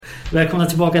Välkomna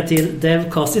tillbaka till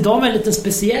Dev.Cast. Idag är en liten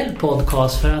speciell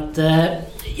podcast för att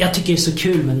jag tycker det är så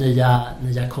kul med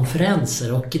nya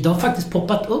konferenser. Och det har faktiskt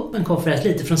poppat upp en konferens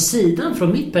lite från sidan,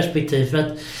 från mitt perspektiv. För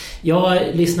att jag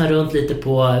lyssnar runt lite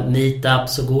på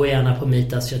meetups och går gärna på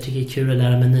meetups. Så jag tycker det är kul att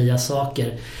lära mig nya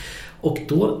saker. Och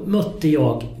då mötte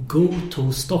jag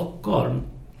GOTO Stockholm.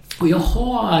 Och jag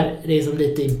har liksom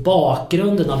lite i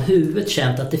bakgrunden av huvudet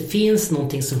känt att det finns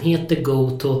någonting som heter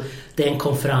GOTO. Det är en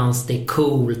konferens, det är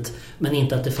coolt, men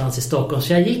inte att det fanns i Stockholm.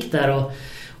 Så jag gick där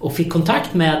och fick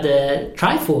kontakt med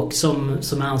Trifork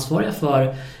som är ansvariga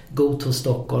för GOTO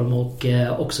Stockholm och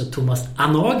också Thomas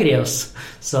Anagrius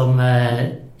som...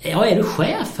 är du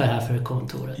chef här för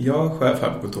kontoret? Jag är chef här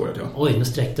på kontoret, ja. Oj, nu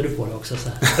sträckte du på det också så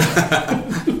här.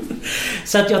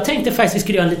 Så att jag tänkte faktiskt vi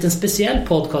skulle göra en liten speciell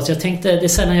podcast. Jag tänkte, det är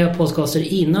sällan jag gör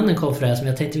podcaster innan en konferens, men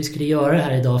jag tänkte vi skulle göra det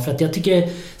här idag. För att jag tycker det är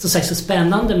som sagt så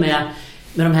spännande med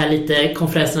de här lite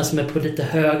konferenserna som är på lite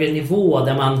högre nivå.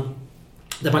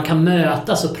 Där man kan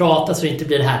mötas och prata så det inte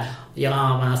blir det här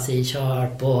man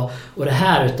C-sharp och det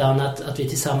här. Utan att vi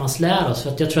tillsammans lär oss. För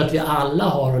att jag tror att vi alla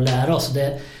har att lära oss.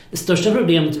 Det största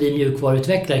problemet vi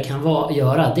mjukvaruutvecklare kan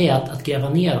göra det är att gräva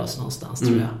ner oss någonstans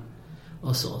tror jag.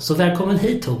 Och så välkommen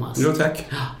hit Thomas. Jo, tack.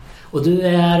 Ja. Och du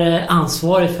är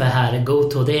ansvarig för här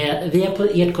GOTO. Vi är på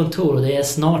ert kontor och det är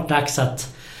snart dags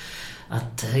att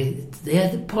det är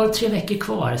ett par 3 veckor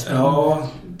kvar. Ja,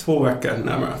 2 veckor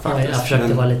närmare faktiskt. Jag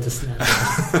försökte vara lite snäll.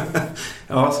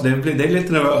 Ja, så det är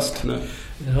lite nervöst nu.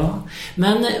 Ja,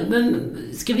 men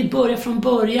ska vi börja från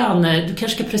början? Du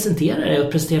kanske ska presentera dig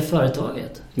och presentera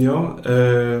företaget. Ja,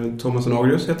 Thomas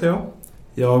Anagrius heter jag.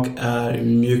 Jag är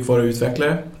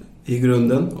mjukvaruutvecklare i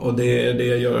grunden och det är det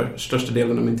jag gör största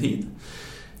delen av min tid.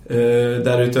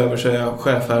 Därutöver så är jag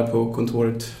chef här på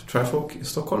kontoret Trifork i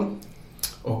Stockholm.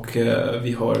 Och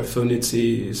vi har funnits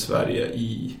i Sverige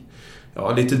i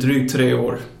lite drygt 3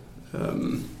 år.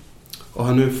 Och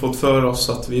har nu fått för oss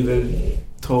att vi vill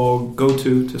ta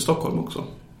GOTO till Stockholm också.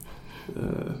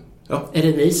 Ja. Är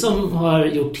det ni som har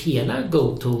gjort hela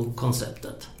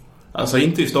GOTO-konceptet? Alltså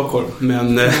inte i Stockholm,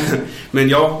 men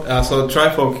ja, alltså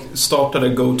Trifork startade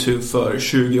GOTO för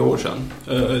 20 år sedan.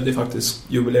 Det är faktiskt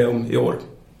jubileum i år.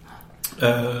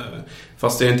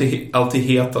 Fast det är inte alltid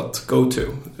hetat GOTO,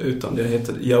 utan det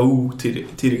heter Yahoo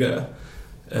tidigare.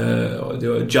 Det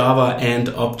var Java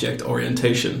and Object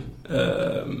Orientation.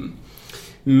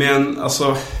 Men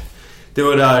alltså det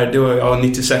var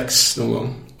 96 någon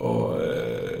gång och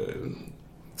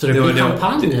så det blev en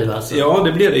kampanj nu alltså? Ja,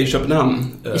 det blev det i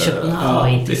Köpenhamn. I Köpenhamn,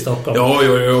 inte i Stockholm.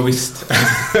 Ja, visst.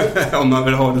 Om man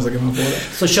vill ha det så kan man få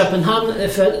det. Så Köpenhamn,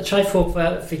 för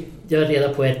Trifork fick jag reda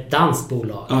på ett danskt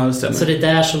bolag. Ja, det stämmer. Så det är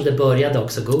där som det började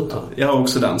också, GOTO. Jag är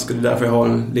också dansk och det är därför jag har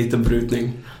en liten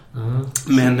brutning.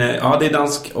 Men ja, det är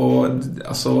dansk och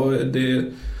alltså det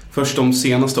först de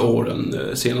senaste åren,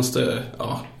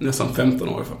 nästan 15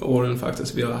 åren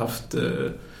faktiskt, vi har haft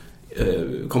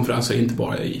konferenser inte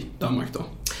bara i Danmark då.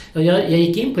 Jag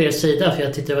gick in på er sida för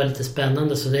jag tyckte det var lite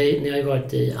spännande. Så ni har ju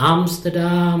varit i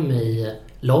Amsterdam, i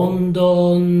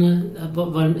London,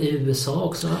 var i USA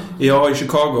också? Ja, i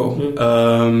Chicago.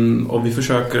 Och vi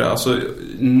försöker, alltså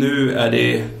nu är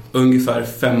det ungefär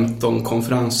 15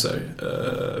 konferenser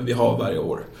vi har varje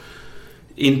år.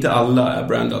 Inte alla är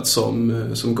brandat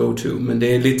som GOTO, men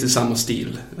det är lite samma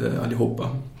stil allihopa.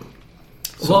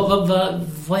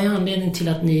 Vad är anledningen till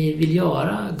att ni vill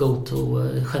göra GOTO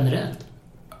generellt?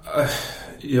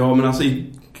 Ja, men alltså i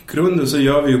grunden så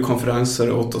gör vi ju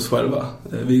konferenser åt oss själva.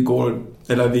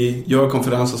 Vi gör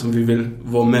konferenser som vi vill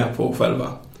vara med på själva.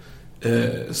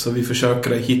 Så vi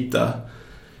försöker hitta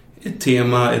ett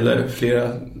tema eller flera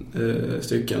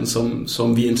stycken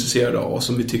som vi är intresserade av och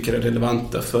som vi tycker är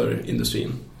relevanta för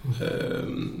industrin.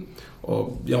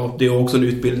 Och ja, det är också en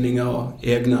utbildning av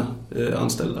egna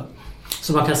anställda.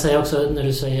 Så man kan säga också när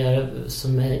du säger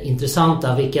som är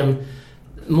intressanta, vilken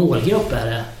målgrupp är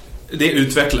det? Det är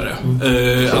utvecklare.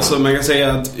 Alltså man kan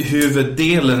säga att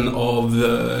huvuddelen av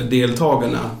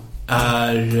deltagarna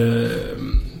är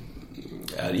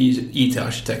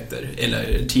IT-arkitekter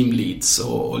eller teamleads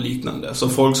och liknande. Så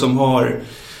folk som har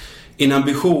en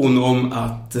ambition om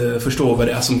att förstå vad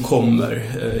det är som kommer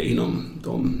inom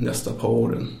de nästa par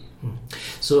åren.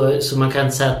 Så man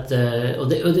kan säga att, och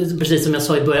det är precis som jag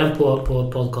sa i början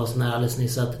på podcasten här alldeles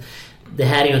nyss, att det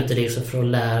här är ju inte liksom för att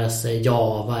lära sig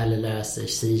Java eller lära sig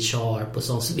C-sharp och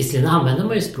sånt. Visserligen använder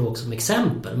man ju språk som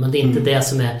exempel, men det är inte det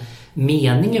som är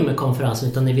meningen med konferensen,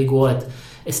 utan när vi går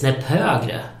ett snäpp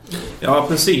högre. Ja,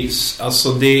 precis.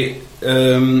 Alltså vi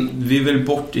vill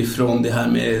bort ifrån det här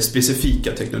med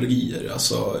specifika teknologier.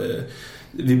 Alltså,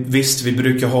 visst, vi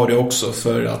brukar ha det också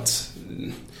för att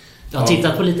Jag har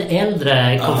tittat på lite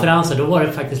äldre konferenser, då var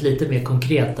det faktiskt lite mer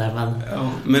konkret där. Men...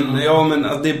 Men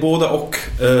det är båda och.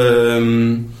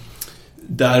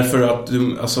 Därför att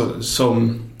du, alltså,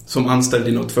 som anställd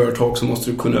i något företag så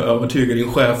måste du kunna övertyga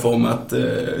din chef om att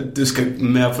du ska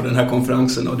med på den här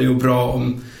konferensen. Och det är bra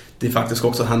om det faktiskt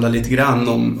också handlar lite grann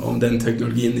om den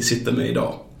teknologin ni sitter med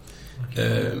idag.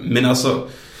 Men alltså,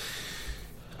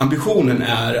 ambitionen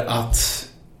är att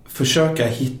försöka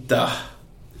hitta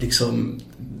liksom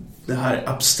det här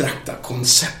abstrakta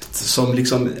koncept som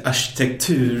liksom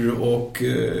arkitektur och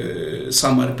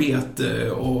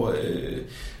samarbete och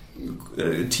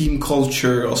team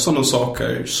culture och sådana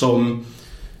saker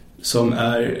som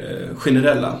är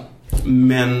generella,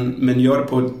 men gör det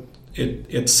på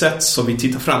ett sätt som vi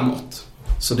tittar framåt.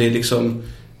 Så det är liksom,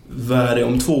 vad är det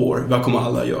om 2 år? Vad kommer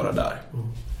alla göra där?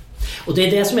 Och det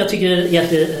är det som jag tycker är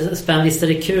jättespännande. Visst är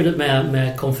det kul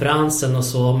med konferensen och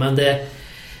så, men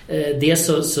det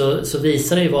så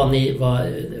visar det ju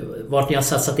vart ni har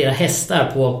satsat era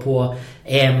hästar på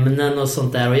ämnen och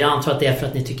sånt där. Och jag antar att det är för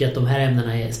att ni tycker att de här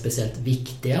ämnena är speciellt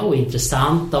viktiga och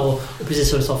intressanta och precis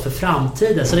som du sa, för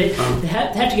framtiden. Så det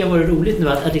här tycker jag vore roligt nu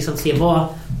att liksom se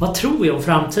vad tror vi om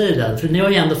framtiden? För ni har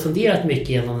ju ändå funderat mycket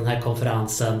genom den här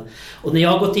konferensen. Och när jag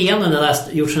har gått igenom den,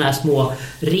 gjort såna här små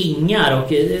ringar, och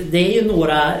det är ju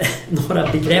några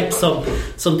begrepp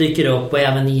som dyker upp, och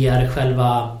även i er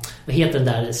själva, vad heter den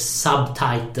där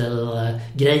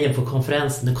subtitle-grejen på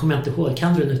konferensen? Det kommer jag inte ihåg.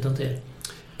 Kan du den utan till?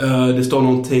 Det står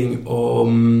någonting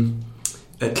om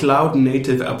Cloud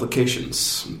Native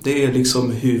Applications. Det är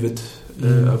liksom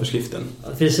huvudöverskriften.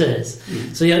 Precis.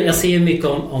 Så jag ser mycket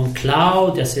om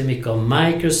cloud, jag ser mycket om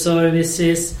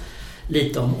microservices,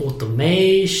 lite om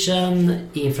automation,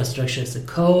 infrastructure as a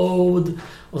code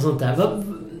och sånt där.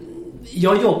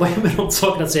 Jag jobbar ju med de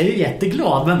sakerna, så jag är ju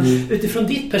jätteglad. Men utifrån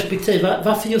ditt perspektiv,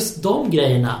 varför just de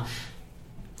grejerna?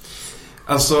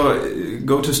 Alltså,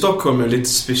 GOTO Stockholm är lite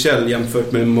speciell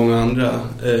jämfört med många andra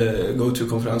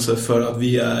GOTO-konferenser, för att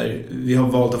vi har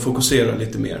valt att fokusera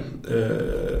lite mer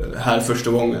här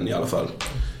första gången i alla fall.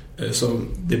 Så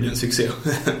det blir en succé.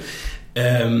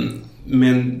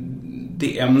 Men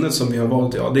det ämnet som vi har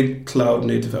valt, det är Cloud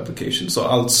Native Applications. Så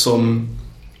allt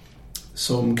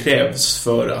som krävs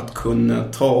för att kunna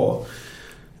ta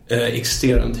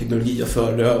existerande teknologi och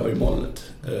föra det över i molnet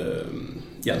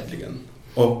egentligen.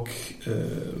 Och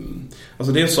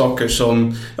alltså det är saker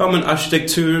som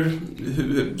arkitektur,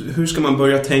 hur ska man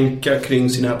börja tänka kring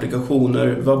sina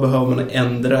applikationer, vad behöver man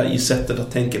ändra i sättet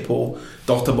att tänka på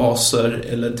databaser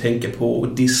eller tänka på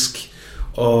disk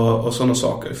och sådana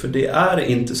saker, för det är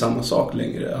inte samma sak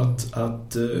längre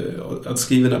att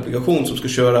skriva en applikation som ska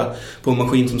köra på en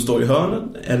maskin som står i hörnet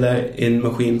eller en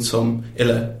maskin som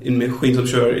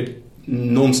kör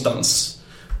någonstans.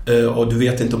 Och du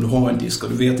vet inte om du har en disk, och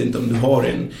du vet inte om du har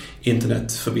en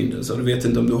internetförbindelse, och du vet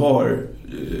inte om du har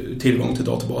tillgång till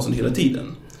databasen hela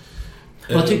tiden.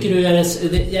 Vad tycker du är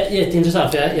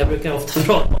jätteintressant, för jag brukar ofta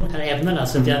prata om de här ämnena,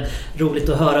 så det är roligt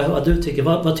att höra vad du tycker.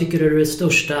 Vad tycker du är det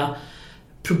största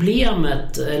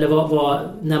problemet, eller vad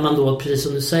när man då, precis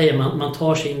som du säger, man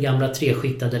tar sin gamla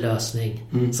treskiktade lösning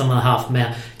som man har haft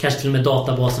med kanske till och med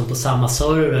databasen på samma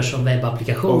server som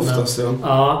webbapplikationen. Oftast,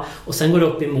 ja, och sen går det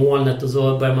upp i molnet och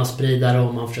så börjar man sprida det,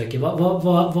 och man försöker.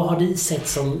 Vad har du sett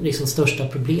som liksom största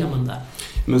problemen där?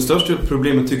 Men största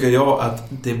problemet tycker jag att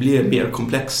det blir mer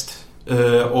komplext,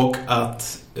 och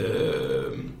att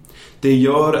det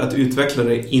gör att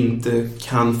utvecklare inte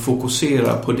kan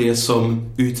fokusera på det som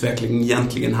utvecklingen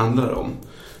egentligen handlar om.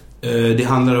 Det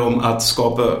handlar om att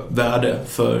skapa värde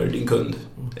för din kund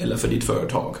eller för ditt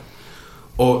företag.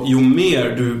 Och ju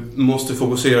mer du måste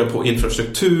fokusera på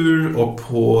infrastruktur och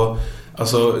på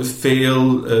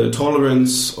fail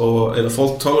tolerance eller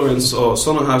fault tolerance och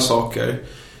sådana här saker,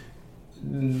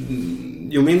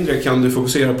 ju mindre kan du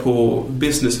fokusera på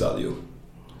business value.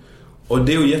 Och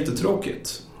det är ju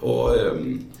jättetråkigt. Och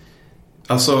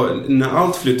när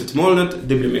allt flyttar till molnet,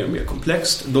 det blir mer och mer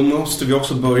komplext. Då måste vi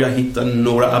också börja hitta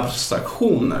några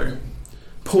abstraktioner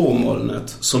på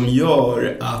molnet som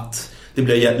gör att det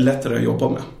blir lättare att jobba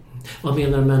med. Vad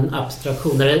menar du med en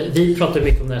abstraktion? Vi pratar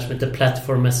mycket om det här som heter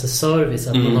platform as a service,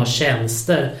 att man har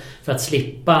tjänster för att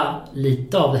slippa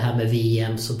lite av det här med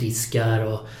VMs och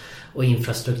diskar och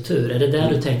infrastruktur. Är det där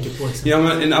du tänker på? Exempel? Ja,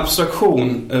 men en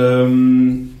abstraktion,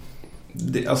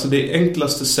 det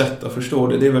enklaste sättet att förstå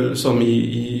det är väl som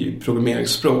i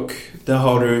programmeringsspråk. Där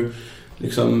har du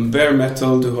liksom bare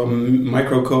metal, du har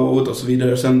microcode och så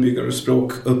vidare. Sen bygger du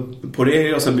språk upp på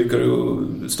det, och sen bygger du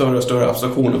större och större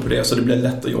abstraktioner på det, så det blir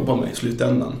lätt att jobba med i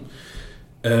slutändan.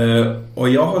 Och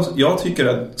jag tycker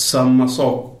att samma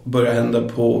sak börjar hända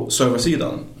på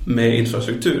serversidan med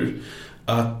infrastruktur.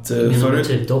 Menar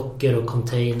typ docker och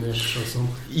containers och sånt?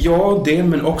 Ja, det,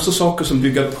 men också saker som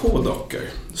bygger på docker.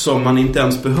 Som man inte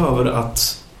ens behöver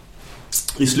att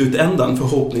i slutändan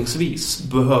förhoppningsvis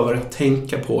behöver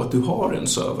tänka på att du har en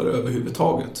server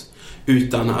överhuvudtaget.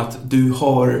 Utan att du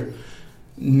har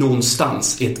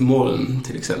någonstans ett moln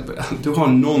till exempel. Du har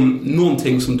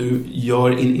någonting som du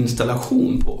gör en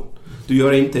installation på. Du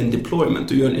gör inte en deployment,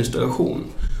 du gör en installation.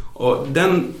 Och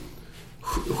den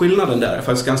skillnaden där är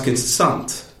faktiskt ganska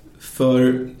intressant.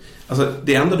 För alltså,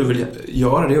 det enda du vill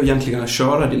göra det är egentligen att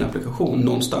köra din applikation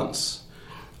någonstans.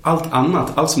 Allt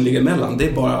annat, allt som ligger emellan, det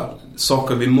är bara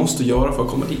saker vi måste göra för att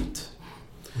komma dit.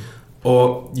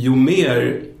 Och ju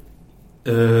mer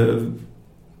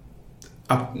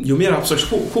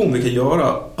abstraktion vi kan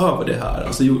göra över det här,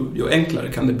 alltså ju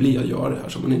enklare kan det bli att göra det här,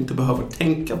 så man inte behöver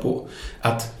tänka på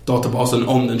att databasen,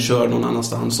 om den kör någon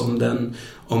annanstans, om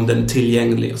den är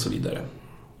tillgänglig och så vidare.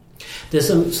 Det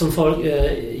som folk,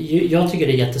 jag tycker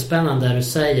det är jättespännande det du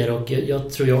säger, och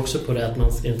jag tror ju också på det att man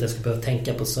inte ska behöva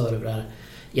tänka på servrar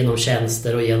genom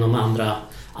tjänster och genom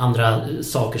andra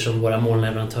saker som våra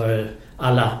molnleverantörer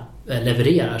alla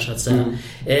levererar så att säga.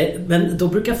 Men då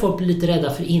brukar folk bli lite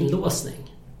rädda för inlåsning.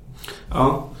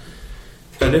 Ja,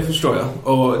 det förstår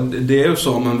jag. Och det är ju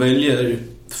så om man väljer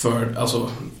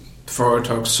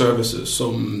företagsservices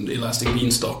som Elastic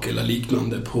Beanstalk eller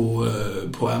liknande på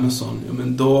Amazon, ja,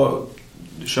 men då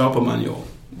köper man ju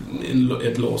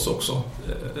ett lås också.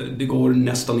 Det går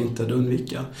nästan inte att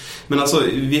undvika. Men alltså,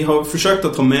 vi har försökt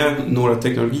att ta med några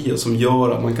teknologier som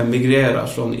gör att man kan migrera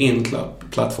från en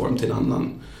plattform till en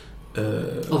annan.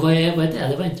 Och vad är det?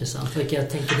 Det var intressant.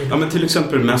 Ja, men till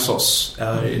exempel Mesos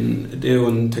det är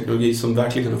en teknologi som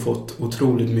verkligen har fått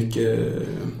otroligt mycket.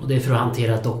 Och det är för att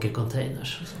hantera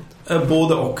Docker-containers och sånt?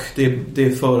 Både och. Det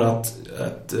är för att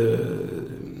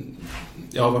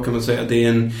ja, vad kan man säga? Det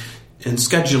är en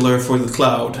scheduler for the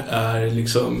cloud är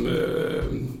liksom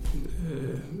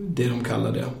det de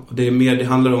kallar det. Och det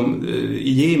handlar om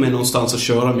ge mig någonstans att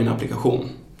köra min applikation.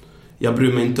 Jag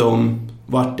bryr mig inte om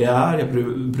vart det är, jag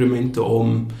bryr mig inte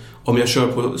om jag kör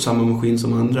på samma maskin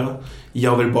som andra.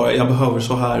 Jag behöver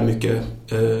så här mycket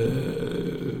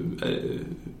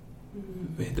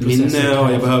minne,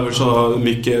 och jag behöver så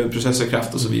mycket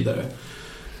processorkraft och så vidare.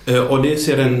 Och det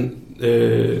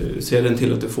ser den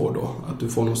till att du får då, att du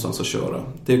får någonstans att köra.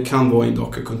 Det kan vara en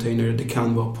Docker-container, det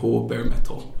kan vara på bare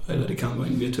metal, eller det kan vara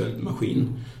en virtuell maskin.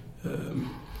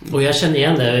 Och jag känner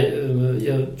igen det.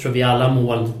 Jag tror vi alla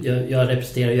moln. Jag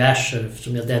representerar ju Azure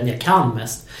som är den jag kan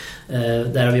mest.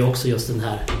 Där har vi också just den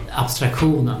här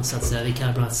abstraktionen så att säga. Vi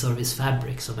kallar det bland Service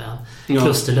Fabric som är en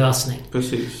klusterlösning.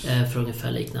 Precis. För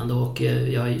ungefär liknande. Och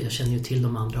jag känner ju till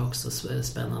de andra också.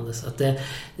 Spännande. Så att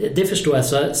det förstår jag.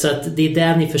 Så att det är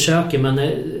det ni försöker. Men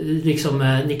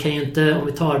liksom, ni kan ju inte, om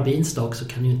vi tar Beanstalk så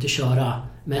kan ni ju inte köra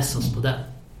Mesos på den.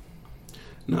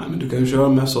 Nej, men du kan ju köra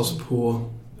Mesos på...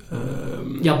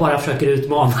 Jag bara försöker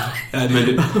utmana. Men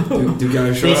du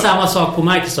kan köra... Det är samma sak på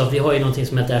Microsoft. Vi har ju någonting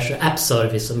som heter Azure App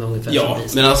Service som är ungefär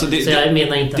men alltså så jag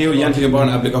menar inte det är ju egentligen bara en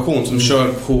applikation som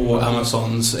kör på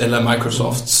Amazons eller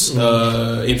Microsofts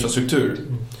infrastruktur.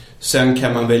 Sen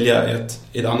kan man välja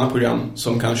ett annat program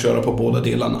som kan köra på båda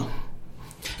delarna.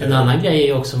 En annan grej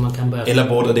är också man kan börja... Eller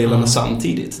båda delarna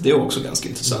samtidigt. Det är också ganska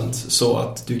intressant. Så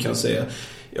att du kan säga...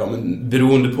 Ja, men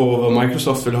beroende på vad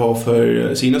Microsoft vill ha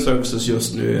för sina services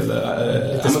just nu eller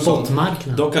Amazon.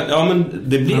 Ja, men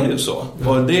det blir ju så.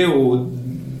 Och det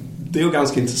är ju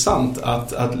ganska intressant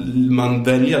att man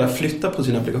väljer att flytta på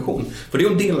sin applikation. För det är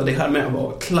ju en del av det här med att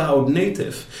vara cloud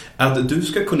native. Att du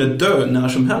ska kunna dö när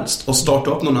som helst och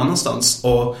starta upp någon annanstans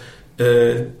och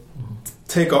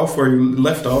take off where you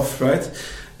left off, right?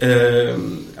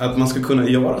 Att man ska kunna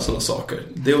göra sådana saker.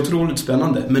 Det är otroligt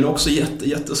spännande, men också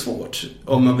jättesvårt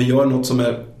om man vill göra något som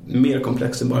är mer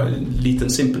komplext än bara en liten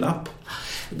simpel app.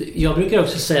 Jag brukar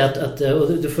också säga att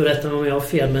och du får rätta mig om jag har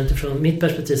fel, men från mitt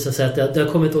perspektiv så säger att det har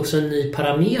kommit också en ny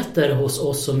parameter hos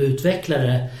oss som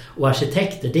utvecklare och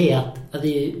arkitekter. Det är att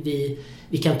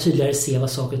vi kan tydligare se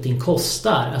vad saker och ting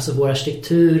kostar. Alltså vår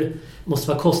arkitektur måste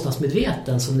vara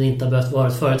kostnadsmedveten som det inte har behövt vara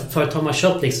förut. Förut har man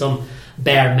köpt liksom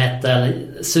bare metal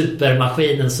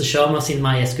supermaskinen, så kör man sin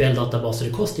MySQL-databas och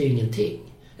det kostar ju ingenting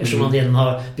eftersom man redan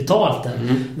har betalt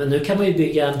den. Men nu kan man ju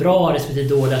bygga en bra respektive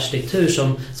dålig arkitektur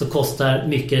som kostar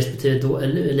mycket respektive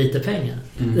lite pengar.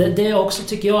 Det är också,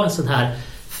 tycker jag, en sån här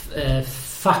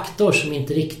faktor som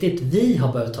inte riktigt vi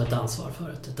har behövt ta ett ansvar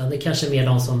för, utan det är kanske mer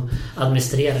de som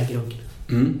administrerar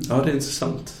grunden. Ja, det är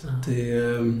intressant.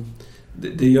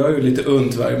 Det gör ju lite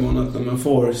ont varje månad när man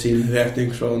får sin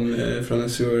räkning från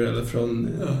Azure eller från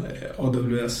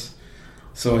AWS.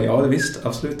 Så ja, visst,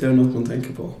 absolut, det är något man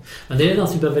tänker på. Men det är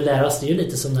något vi behöver lära oss. Det är ju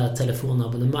lite som det här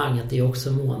telefonabonnemanget. Det är också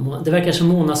det verkar som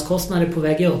månadskostnader på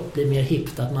väg upp blir mer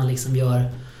hippt, att man liksom gör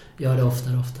det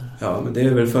oftare. Ja, men det är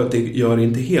väl för att det gör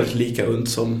inte helt lika ont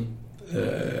som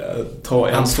ta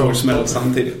en stor smäll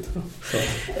samtidigt.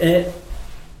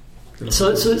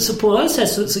 Så på något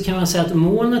sätt så kan man säga att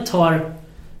molnet har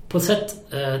på ett sätt,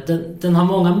 den har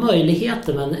många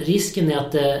möjligheter, men risken är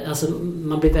att alltså,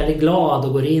 man blir väldigt glad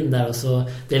och går in där, och så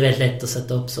det är väldigt lätt att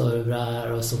sätta upp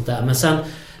servrar och sånt där. Men sen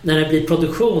när det blir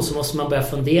produktion så måste man börja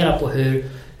fundera på hur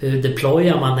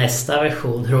deployar man nästa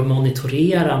version, hur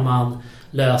monitorerar man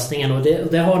lösningen, och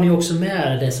det har ni också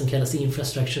med det som kallas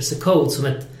infrastructure as a code som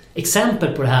ett exempel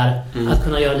på det här, att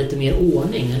kunna göra lite mer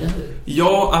ordning, eller hur?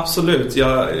 Ja, absolut.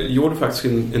 Jag gjorde faktiskt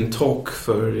en talk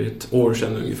för ett år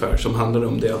sedan ungefär som handlade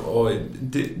om det. Och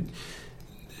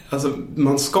alltså,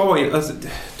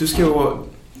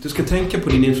 du ska tänka på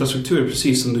din infrastruktur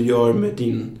precis som du gör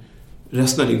med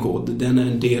resten av din kod. Den är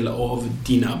en del av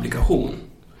din applikation.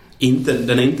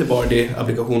 Den är inte bara det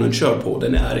applikationen kör på,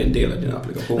 den är en del av din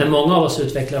applikation. Men många av oss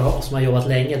utvecklare som har jobbat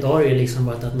länge, då har det ju liksom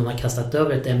varit att man har kastat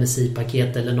över ett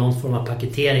MSI-paket eller någon form av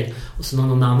paketering, och så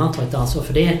någon annan tar ett ansvar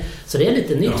för det. Så det är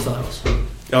lite nytt för oss.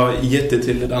 Ja, gett det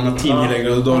till ett annat team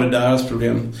längre, och då är det deras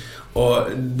problem. Och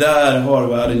där har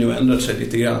världen ju ändrat sig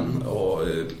lite grann. Och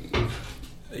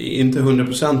inte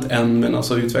 100% än, men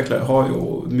alltså utvecklare har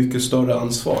ju mycket större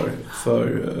ansvar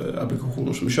för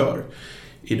applikationer som kör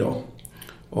idag.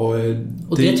 Och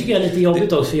det tycker jag är lite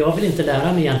jobbigt också, för jag vill inte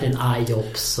lära mig egentligen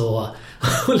iOps och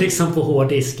liksom på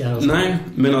hårddiskar och så. Nej,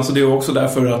 men alltså det är också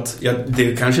därför att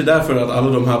det är kanske därför att alla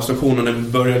de här abstraktionerna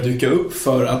börjar dyka upp,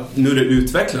 för att nu är det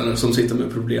utvecklarna som sitter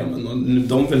med problemen och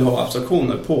de vill ha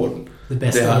abstraktioner på det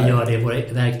bästa vi gör, det är våra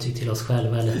verktyg till oss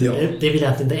själva, eller? Ja. Det är väl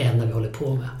egentligen det enda vi håller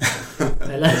på med.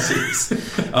 Eller? Precis.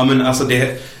 Ja, men alltså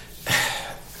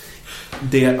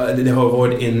det har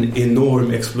varit en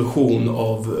enorm explosion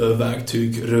av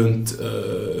verktyg runt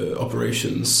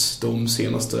operations de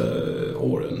senaste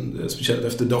åren, speciellt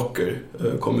efter Docker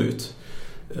kom ut.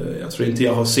 Jag tror inte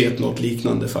jag har sett något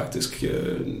liknande faktiskt.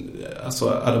 Alltså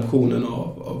adoptionen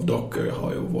av Docker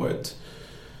har ju varit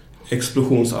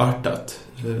explosionsartat,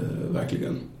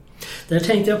 verkligen. Där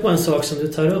tänkte jag på en sak som du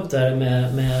tar upp där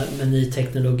med ny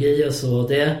teknologi och så.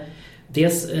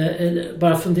 Dels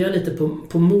bara fundera lite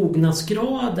på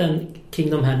mognadsgraden kring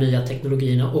de här nya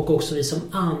teknologierna, och också vi som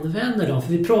använder dem.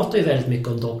 För vi pratar ju väldigt mycket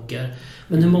om Docker.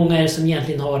 Men hur många är det som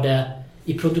egentligen har det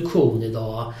i produktion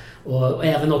idag? Och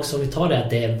även också om vi tar det här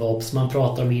DevOps, man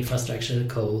pratar om infrastructure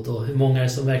code, och hur många är det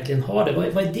som verkligen har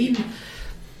det? Vad är din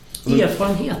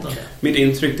erfarenhet av det? Mitt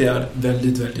intryck är att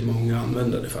väldigt, väldigt många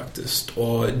använder det faktiskt.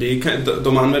 Och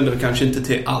de använder det kanske inte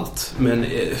till allt, men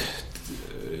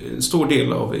en stor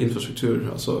del av infrastruktur,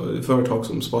 alltså företag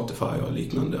som Spotify och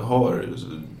liknande, har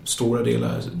stora delar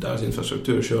av deras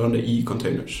infrastruktur körande i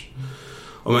containers.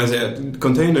 Om man säger,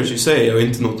 containers i sig är ju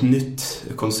inte något nytt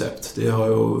koncept. Det har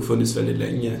ju funnits väldigt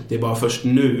länge. Det är bara först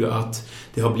nu att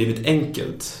det har blivit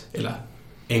enkelt, eller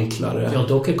enklare. Ja,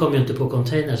 Docker kom ju inte på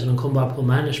containers, de kom bara på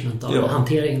management av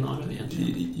hanteringen av det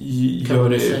egentligen. Gör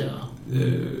det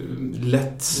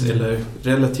lätt eller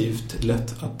relativt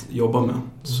lätt att jobba med.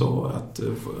 Så att,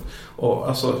 och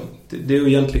alltså, det är ju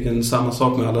egentligen samma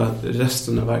sak med alla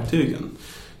resten av verktygen.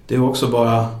 Det är också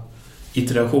bara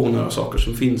iterationer av saker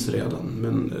som finns redan.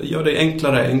 Men gör det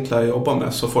enklare att jobba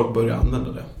med, så folk börjar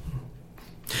använda det.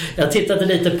 Jag tittade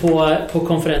lite på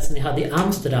konferensen ni hade i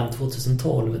Amsterdam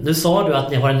 2012. Nu sa du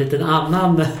att ni har en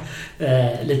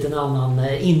liten annan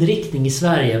inriktning i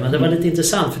Sverige, men det var lite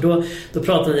intressant, för då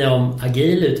pratade ni om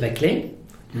agil utveckling,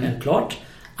 klart,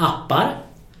 appar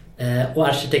och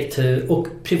arkitektur och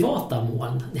privata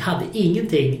moln. Ni hade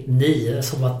ingenting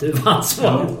som att du var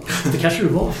ansvarig. Det kanske du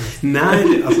var.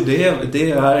 Nej, alltså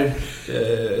det är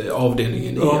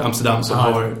avdelningen i Amsterdam som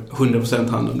har 100%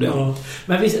 hand om det. Ja.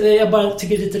 Men jag bara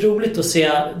tycker det är lite roligt att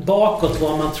se bakåt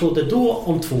vad man trodde då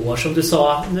om 2 år. Som du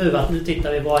sa nu, att nu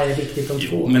tittar vi vad är viktigt om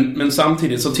 2 år. Men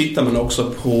samtidigt så tittar man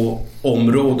också på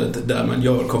området där man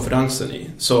gör konferensen i.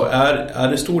 Så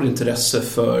är det stor intresse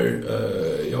för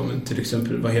till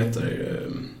exempel, vad heter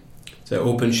det,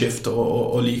 OpenShift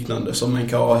och liknande som man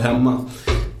kan ha hemma.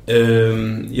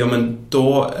 Men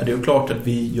då är det ju klart att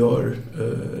vi gör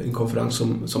en konferens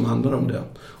som handlar om det.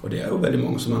 Och det är ju väldigt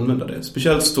många som använder det.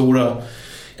 Speciellt stora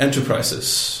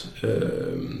enterprises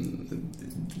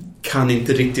kan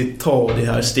inte riktigt ta det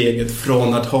här steget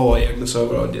från att ha egna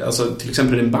servrar. Alltså till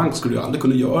exempel en bank skulle ju aldrig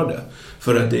kunna göra det,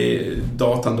 för att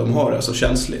datan de har är så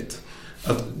känsligt.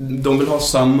 Att de vill ha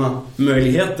samma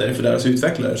möjligheter för deras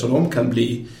utvecklare så de kan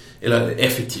bli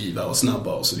effektiva och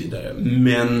snabba och så vidare.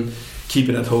 Men keep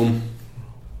it at home.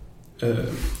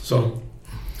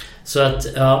 Så att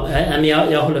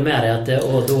jag håller med dig att det,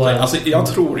 och då alltså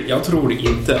jag tror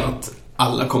inte att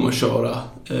alla kommer köra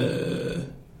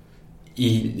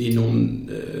i någon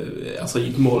alltså i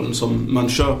ett moln som man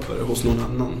köper hos någon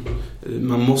annan.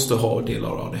 Man måste ha delar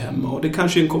av det hemma, och det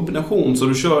kanske är en kombination, så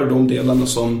du kör de delarna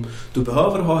som du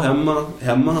behöver ha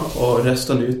hemma och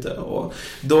resten ute, och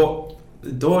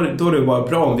då är det bara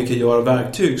bra om vi kan göra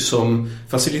verktyg som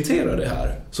faciliterar det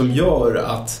här, som gör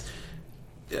att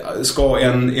ska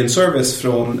en service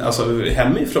från, alltså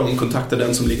hemifrån kontakta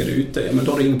den som ligger ute, men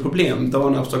då är det inget problem. Då är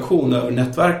en abstraktion över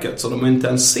nätverket, så de inte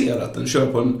ens ser att den kör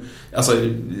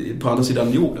på andra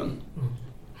sidan jorden.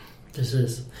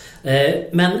 Precis.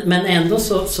 Men ändå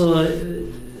så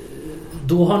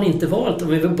då har ni inte valt, om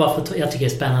vi vill bara jag tycker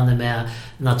det är spännande med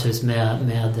naturligtvis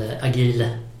med agil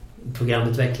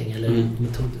programutveckling eller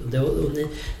metod. Och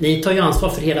ni tar ju ansvar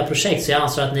för hela projekt, så jag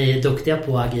anser att ni är duktiga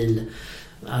på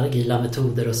agila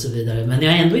metoder och så vidare. Men ni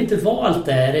har ändå inte valt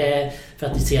det. Är det för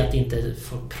att ni ser att inte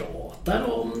folk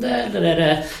pratar om det?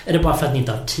 Eller är det bara för att ni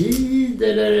inte har tid?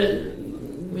 Eller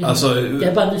alltså, jag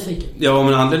är bara nyfiken. Ja,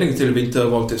 men anledningen till att vi inte har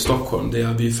valt i Stockholm, det är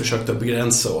att vi försökte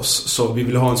begränsa oss. Så vi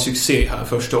vill ha en succé här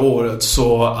första året,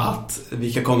 så att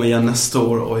vi kan komma igen nästa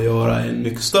år och göra en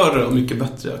mycket större och mycket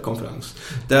bättre konferens.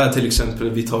 Där till exempel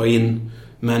vi tar in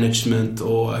management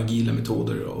och agila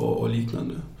metoder och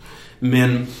liknande.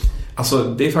 Men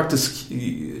alltså det är faktiskt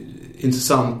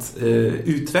intressant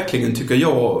utvecklingen, tycker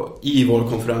jag, i våra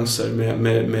konferenser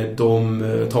med de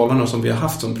talarna som vi har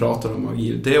haft som pratar om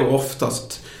agil. Det är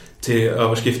oftast till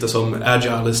överskrifter som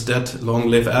Agile is dead,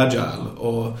 long live Agile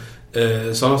och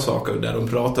sådana saker, där de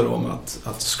pratar om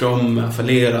att Scrum är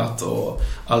fallerat och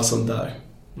allt sånt där.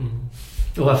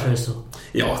 Och varför är det så?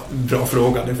 Ja, bra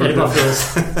fråga. Det är bara för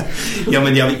oss. Ja,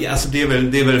 men alltså det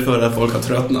är väl för att folk har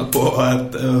tröttnat på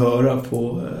att höra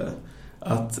på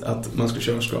att man ska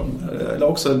köra Scrum. Eller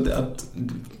också att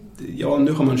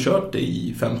nu har man kört det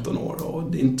i 15 år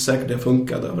och det är inte säkert det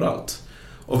funkar överallt.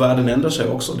 Och världen ändrar sig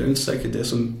också. Det är inte säkert det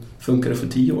som funkade för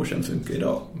 10 år sedan funkar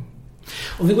idag.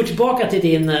 Om vi går tillbaka till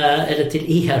till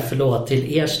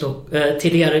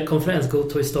er konferens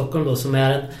GOTO i Stockholm då, som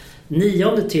är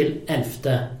 9 till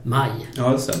 11 maj. Ja,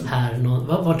 det stämmer. Här,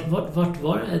 vart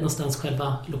var det någonstans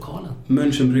själva lokalen?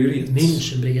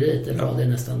 Münchenbryggeriet. Det är bra, det är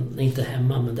nästan inte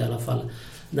hemma, men det är i alla fall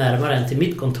närmare än till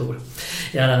mitt kontor.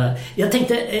 Jag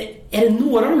tänkte, är det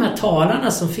några av de här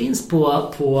talarna som finns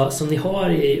på som ni har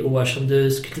i år som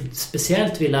du skulle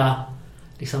speciellt vilja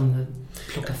liksom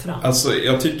plocka fram? Alltså,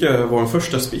 jag tycker vår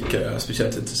första speaker är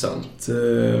speciellt intressant.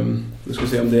 Nu ska vi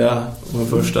se om det är vår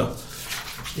första.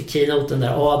 Det keynoten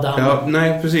där, Adam. Ja,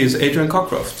 nej, precis. Adrian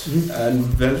Cockcroft är en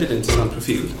väldigt intressant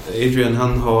profil. Adrian,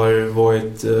 han har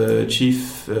varit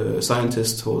chief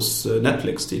scientist hos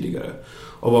Netflix tidigare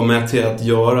och var med till att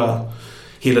göra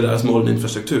hela deras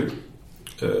molninfrastruktur.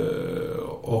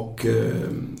 Och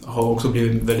har också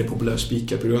blivit en väldigt populär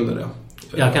speaker på grund av det.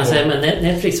 Jag kan säga att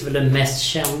Netflix är väl den mest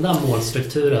kända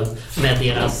målstrukturen med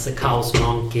deras Chaos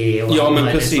Monkey och ja,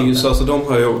 men precis, alltså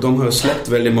de har släppt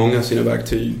väldigt många av sina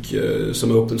verktyg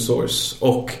som är open source,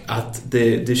 och att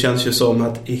det känns ju som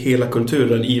att i hela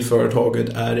kulturen i företaget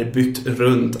är det byggt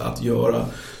runt att göra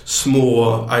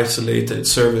små isolated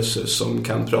services som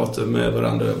kan prata med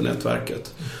varandra över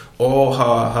nätverket, och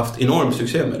har haft enorm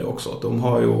succé med det också. De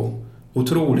har ju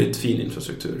otroligt fin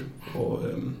infrastruktur och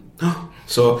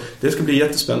så det ska bli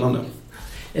jättespännande.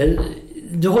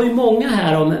 Du har ju många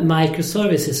här om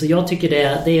Microservices, och jag tycker det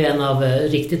är en av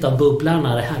riktigt av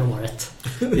bubblarna det här året.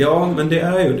 Ja, men det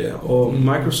är ju det. Och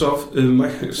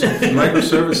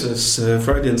Microservices,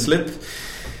 Freudian slip.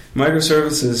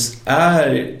 Microservices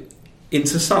är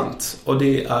intressant, och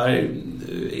det är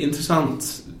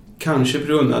intressant kanske på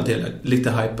grund av att det är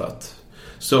lite hypat.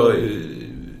 Så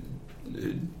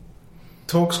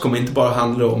talks kommer inte bara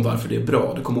handla om varför det är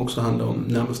bra. Det kommer också handla om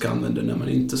när man ska använda det, när man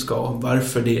inte ska.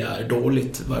 Varför det är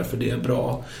dåligt, varför det är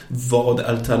bra, vad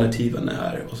alternativen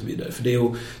är och så vidare. För det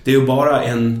är ju bara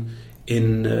en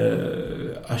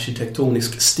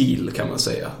arkitektonisk stil, kan man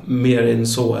säga. Mer än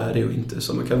så är det ju inte.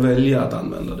 Så man kan välja att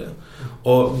använda det.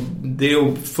 Och det är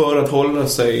ju för att hålla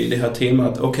sig i det här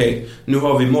temat. Okej, nu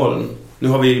har vi moln. Nu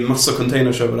har vi massa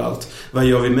containers överallt. Vad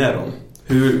gör vi med dem?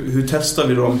 Hur testar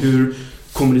vi dem? Hur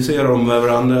kommunicerar de med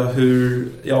varandra? Hur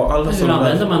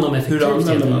använder man dem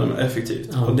effektivt?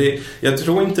 Ja. Och jag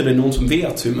tror inte det är någon som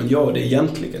vet hur man gör det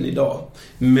egentligen idag.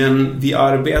 Men vi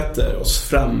arbetar oss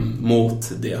fram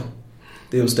mot det.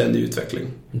 Det är en ständig utveckling.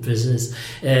 Precis.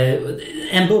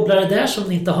 En bubblare där som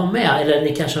ni inte har med, eller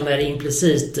ni kanske har med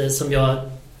implicit, som jag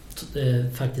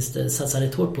faktiskt satsar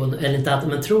ett hårt på, eller inte att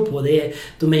man tror på, det är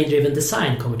domain-driven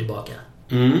design kommer tillbaka.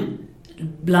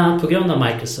 bland annat på grund av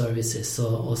Microservices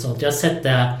och sånt. Jag har sett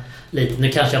det lite, nu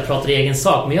kanske jag pratar i egen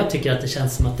sak, men jag tycker att det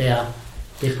känns som att det är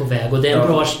på väg. Och det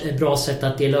är ett bra sätt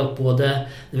att dela upp både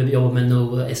när vi jobbar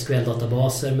med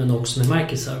SQL-databaser men också med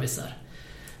microservices.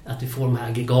 Att vi får de här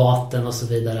aggregaten och så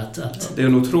vidare. Det är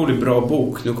en otroligt bra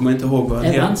bok. Nu kommer jag inte ihåg vad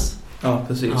den heter. Ja,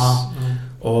 precis.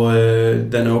 Och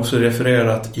den är också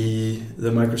refererat i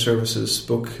The Microservices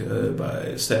book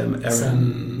by Sam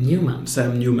Newman, precis.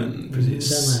 Den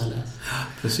har jag läst.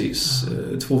 Precis.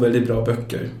 2 väldigt bra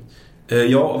böcker.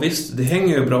 Ja, visst, det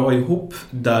hänger ju bra ihop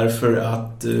därför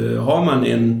att har man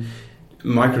en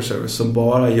microservice som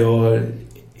bara gör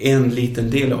en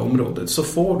liten del av området så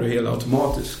får du helt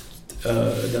automatiskt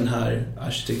den här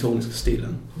arkitektoniska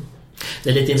stilen. Det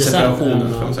är lite intressant.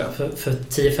 För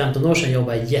 10-15 år sedan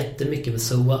jobbade jag jättemycket med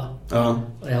SOA. Ja.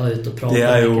 Och jag var ute och pratade. Det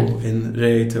är ju en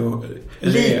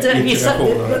lite vissa,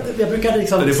 jag brukar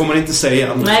liksom, det får man inte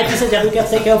säga. Nej, precis. Jag brukar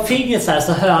täcka upp fingret så här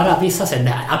så höra. Vissa säger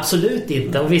nej, absolut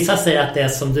inte. Och vissa säger att det är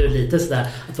som du lite sådär,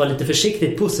 att vara lite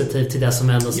försiktigt positiv till det som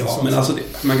ändå. Ja, men alltså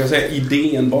man kan säga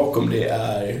idén bakom det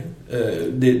är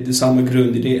det är samma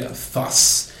grundidé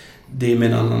fast det är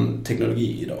med en annan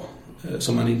teknologi idag.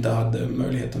 Som man inte hade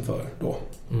möjligheten för då.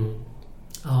 Mm.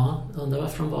 Ja, undrar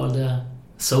varför de valde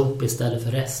SOAP istället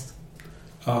för REST.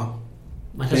 Ja.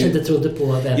 Man kanske inte trodde på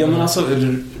webben. Ja, men alltså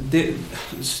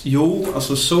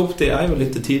SOAP det är ju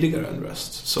lite tidigare än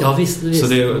REST. Så, ja, visst. Så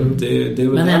det är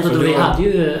men ändå då vi hade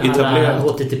ju alla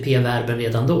HTTP-verben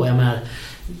redan då. Jag menar,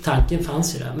 tanken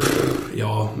fanns ju där. Men...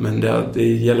 Ja, men det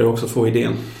gäller också att få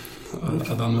idén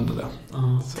att använda det.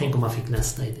 Ja, tänk om man fick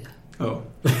nästa idé. Ja.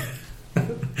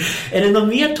 Är det någon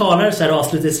mer talare så här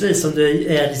avslutningsvis som du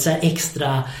är så här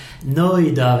extra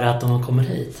nöjd över att de kommer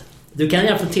hit? Du kan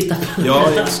gärna få titta på. Ja,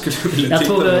 jag skulle vilja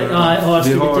titta på det.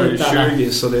 Vi har 20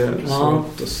 så det är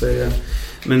svårt att säga.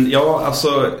 Men ja,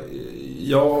 alltså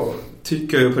jag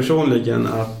tycker ju personligen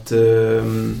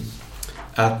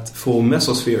att få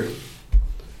Mesosphere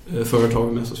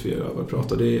företag Mesosphere jag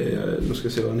pratar, det är, nu ska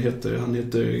jag se vad han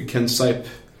heter Ken Sipe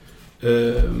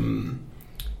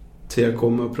till jag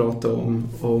kommer att prata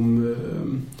om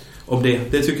det.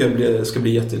 Det tycker jag ska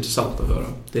bli jätteintressant att höra.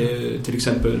 Det är till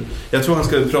exempel, jag tror han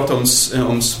ska prata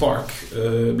om Spark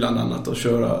bland annat och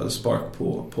köra Spark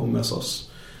på Mesos.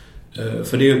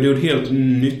 För det är ett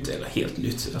helt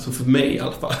nytt, alltså för mig i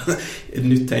alla fall, ett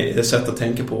nytt sätt att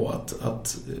tänka på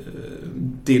att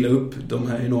dela upp de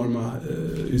här enorma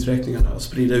uträkningarna och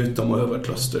sprida ut dem över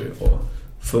kluster och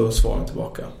få svaren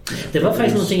tillbaka. Det var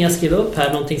faktiskt någonting jag skrev upp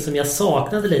här, någonting som jag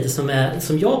saknade lite,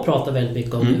 som jag pratar väldigt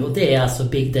mycket om nu, och det är alltså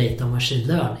big data och machine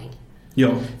learning. Ja.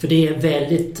 För det är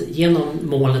väldigt, genom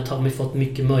molnet har vi fått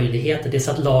mycket möjligheter, det är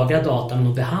så att lagra data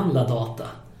och behandla data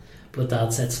på ett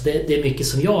annat sätt. Så det är mycket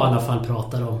som jag i alla fall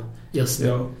pratar om just nu.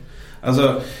 Ja.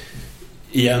 Alltså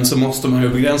igen så måste man ju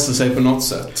begränsa sig på något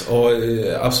sätt. Och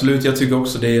absolut, jag tycker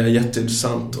också det är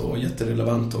jätteintressant och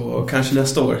jätterelevant. Och kanske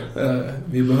nästa år.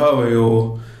 Vi behöver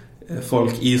ju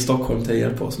folk i Stockholm till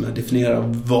hjälp oss med att definiera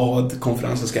vad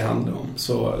konferensen ska handla om.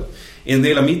 Så en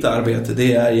del av mitt arbete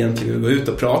det är egentligen att gå ut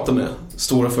och prata med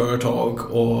stora företag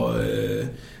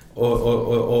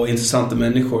och intressanta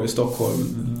människor i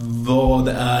Stockholm.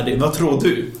 Vad tror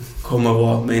du kommer att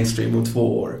vara mainstream om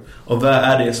 2 år? Och vad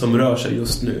är det som rör sig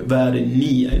just nu? Vad är det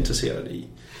ni är intresserade i?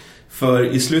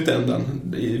 För i slutändan,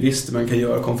 visst man kan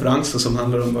göra konferenser som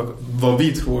handlar om vad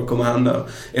vi tror kommer hända.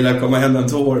 Eller kommer hända om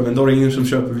 2 år, men då är det ingen som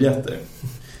köper biljetter.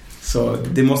 Så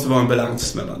det måste vara en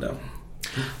balans mellan det.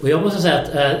 Och jag måste säga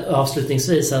att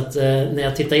avslutningsvis att när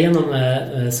jag tittar igenom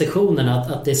sektionerna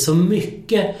att det är så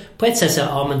mycket, på ett sätt så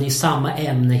ja men det är samma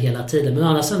ämne hela tiden, men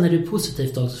annars är det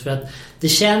positivt också, för att det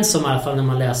känns som i alla fall när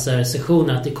man läser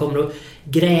sektioner att det kommer att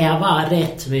gräva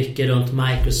rätt mycket runt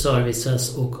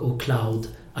microservices och cloud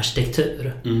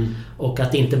arkitektur. Och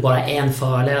att det inte bara är en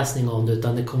föreläsning om det,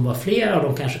 utan det kommer vara flera, och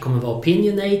de kanske kommer vara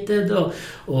opinionated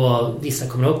och vissa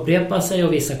kommer att upprepa sig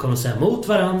och vissa kommer att säga mot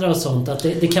varandra och sånt. Att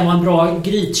det kan vara en bra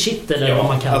grytkittel eller vad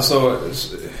man kan. Alltså,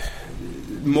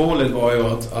 målet var ju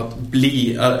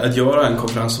att göra en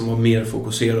konferens som var mer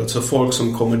fokuserad, så folk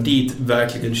som kommer dit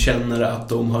verkligen känner att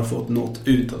de har fått något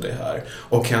ut av det här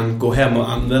och kan gå hem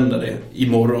och använda det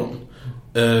imorgon.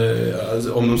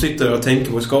 Alltså, om de sitter och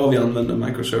tänker på ska vi använda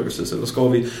microservices eller ska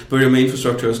vi börja med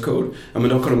infrastructure as code, ja, men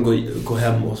då kan de gå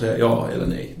hem och säga ja eller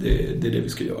nej, det är det vi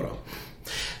ska göra.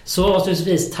 Så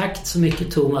avslutningsvis, tack så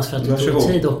mycket Thomas för att du tog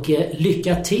tid, och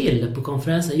lycka till på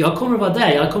konferensen. Jag kommer att vara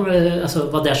där, jag kommer alltså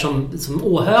vara där som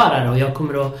åhörare, och jag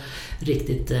kommer att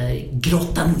riktigt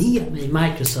grotta ner mig i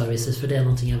microservices, för det är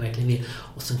någonting jag verkligen vill.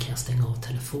 Och så kan jag stänga av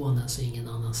telefonen så ingen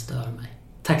annan stör mig.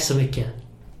 Tack så mycket.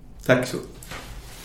 Tack så.